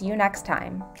 and I'll see you next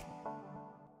time.